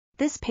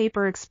This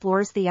paper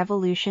explores the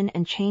evolution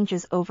and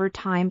changes over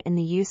time in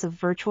the use of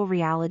virtual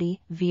reality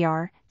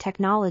 (VR)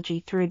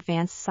 technology through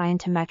advanced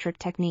scientometric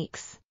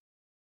techniques.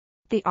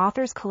 The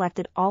authors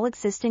collected all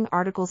existing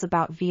articles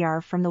about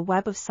VR from the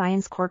Web of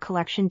Science Core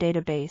Collection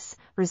database,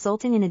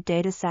 resulting in a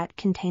dataset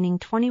containing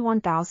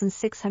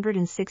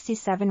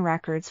 21,667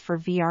 records for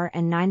VR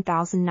and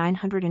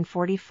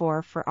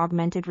 9,944 for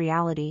augmented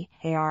reality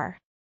 (AR).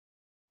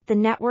 The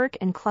network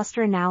and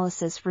cluster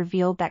analysis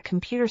revealed that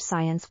computer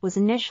science was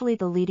initially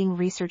the leading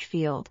research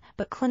field,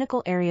 but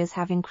clinical areas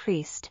have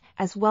increased,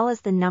 as well as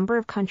the number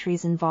of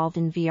countries involved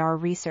in VR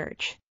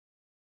research.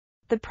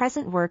 The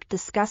present work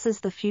discusses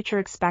the future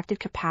expected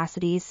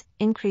capacities,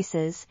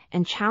 increases,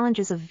 and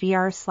challenges of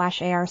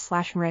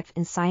VR/AR/RIF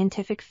in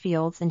scientific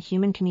fields and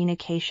human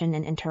communication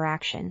and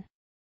interaction.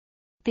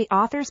 The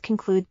authors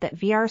conclude that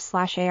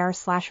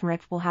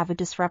VR/AR/RIF will have a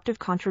disruptive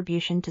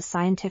contribution to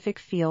scientific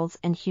fields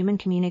and human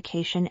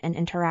communication and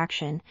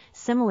interaction,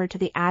 similar to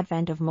the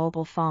advent of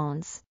mobile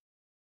phones.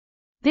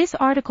 This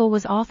article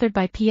was authored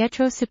by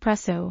Pietro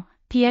Cipresso,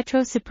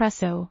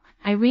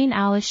 Irene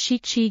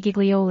Chicchi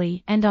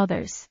Giglioli, and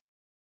others.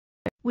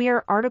 We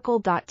are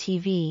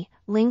RTCLTV,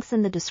 links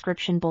in the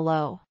description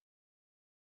below.